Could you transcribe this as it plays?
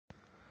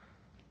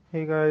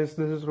Hey guys,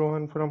 this is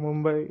Rohan from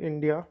Mumbai,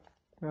 India.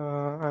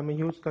 I'm a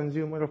huge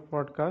consumer of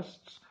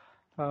podcasts.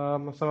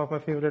 Some of my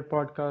favorite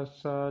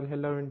podcasts are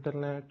Hello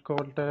Internet,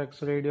 Cortex,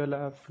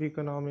 Radiolab,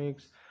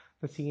 Freakonomics,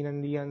 The Seen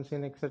and the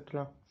Unseen,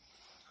 etc.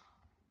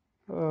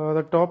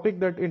 The topic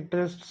that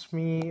interests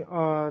me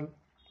are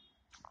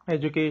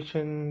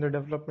education, the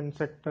development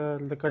sector,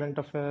 the current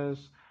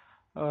affairs.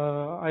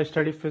 I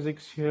study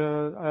physics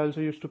here. I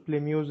also used to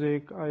play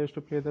music. I used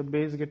to play the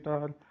bass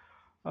guitar.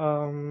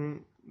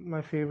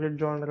 My favorite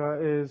genre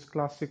is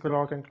classic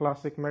rock and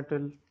classic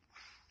metal.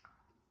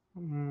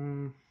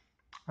 Mm,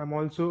 I'm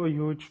also a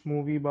huge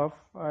movie buff.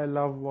 I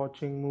love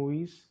watching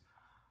movies.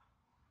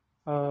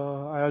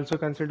 I also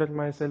consider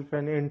myself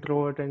an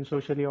introvert and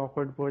socially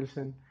awkward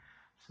person.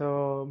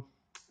 So,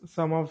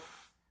 some of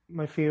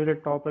my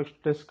favorite topics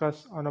to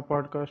discuss on a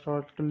podcast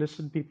or to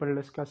listen people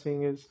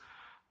discussing is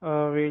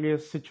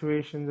various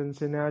situations and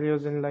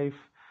scenarios in life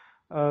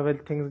where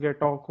things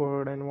get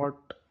awkward and what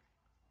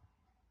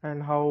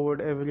and how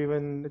would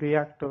everyone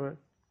react to it.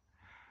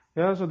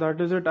 Yeah, so that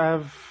is it.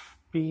 I've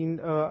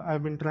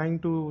been trying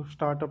to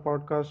start a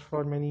podcast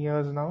for many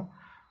years now.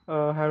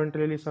 Haven't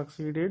really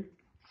succeeded.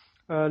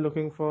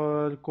 Looking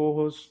for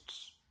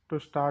co-hosts to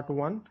start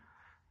one.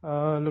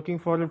 Looking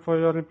forward for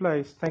your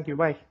replies. Thank you.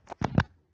 Bye.